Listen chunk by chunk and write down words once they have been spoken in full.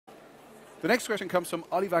The next question comes from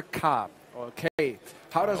Oliver K. Or K.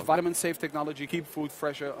 How does VitaminSafe technology keep food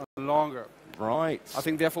fresher longer? Right. I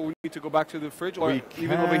think, therefore, we need to go back to the fridge or leave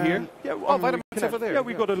it over here. Yeah, well, VitaminSafe over there. Yeah,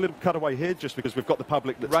 we've got a little cutaway here just because we've got the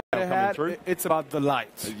public that's right now coming through. It's about the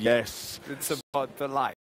light. Yes. It's about the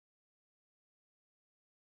light.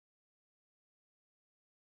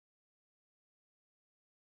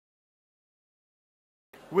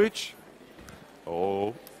 Which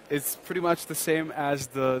is pretty much the same as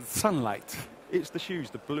the sunlight. It's the shoes,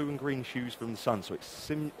 the blue and green shoes from the sun, so it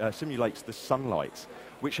simulates the sunlight,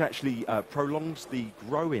 which actually prolongs the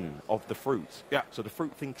growing of the fruit. Yeah. So the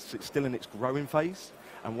fruit thinks it's still in its growing phase,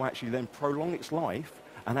 and will actually then prolong its life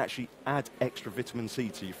and actually add extra vitamin C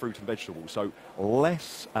to your fruit and vegetables. So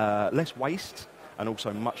less waste and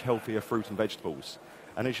also much healthier fruit and vegetables.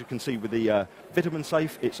 And as you can see with the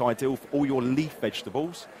VitaminSafe, it's ideal for all your leaf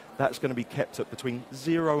vegetables. That's going to be kept at between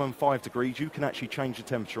 0 and 5 degrees. You can actually change the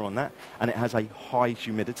temperature on that, and it has a high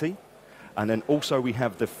humidity. And then also we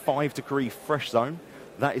have the 5-degree fresh zone.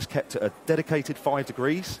 That is kept at a dedicated 5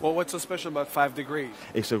 degrees. Well, what's so special about 5 degrees?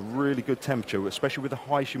 It's a really good temperature, especially with the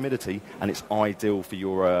high humidity, and it's ideal for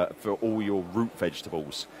your for all your root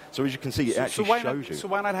vegetables. So as you can see, it actually shows you. So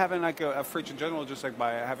why not having like a fridge in general, just like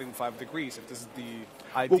by having 5 degrees, if this is the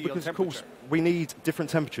ideal Well, because temperature? of course we need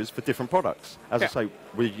different temperatures for different products. As I say,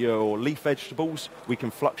 with your leaf vegetables, we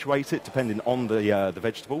can fluctuate it depending on the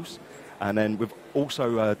vegetables. And then we've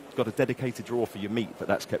also got a dedicated drawer for your meat, but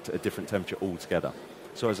that's kept at a different temperature altogether.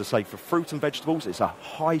 So as I say, for fruit and vegetables, it's a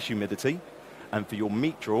high humidity. And for your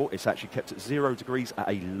meat drawer, it's actually kept at 0 degrees at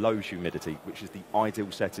a low humidity, which is the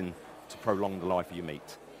ideal setting to prolong the life of your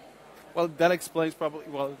meat. Well, that explains probably,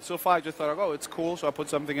 well, so far I just thought, oh, it's cool, so I put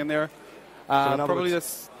something in there. So in other probably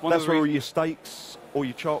words, that's where all your steaks, all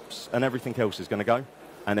your chops, and everything else is going to go.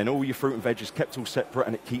 And then all your fruit and veg is kept all separate,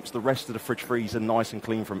 and it keeps the rest of the fridge freezer nice and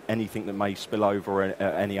clean from anything that may spill over or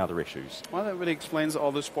any other issues. Well, that really explains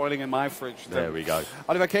all the spoiling in my fridge. There we go.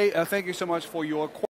 Oliver K., thank you so much for your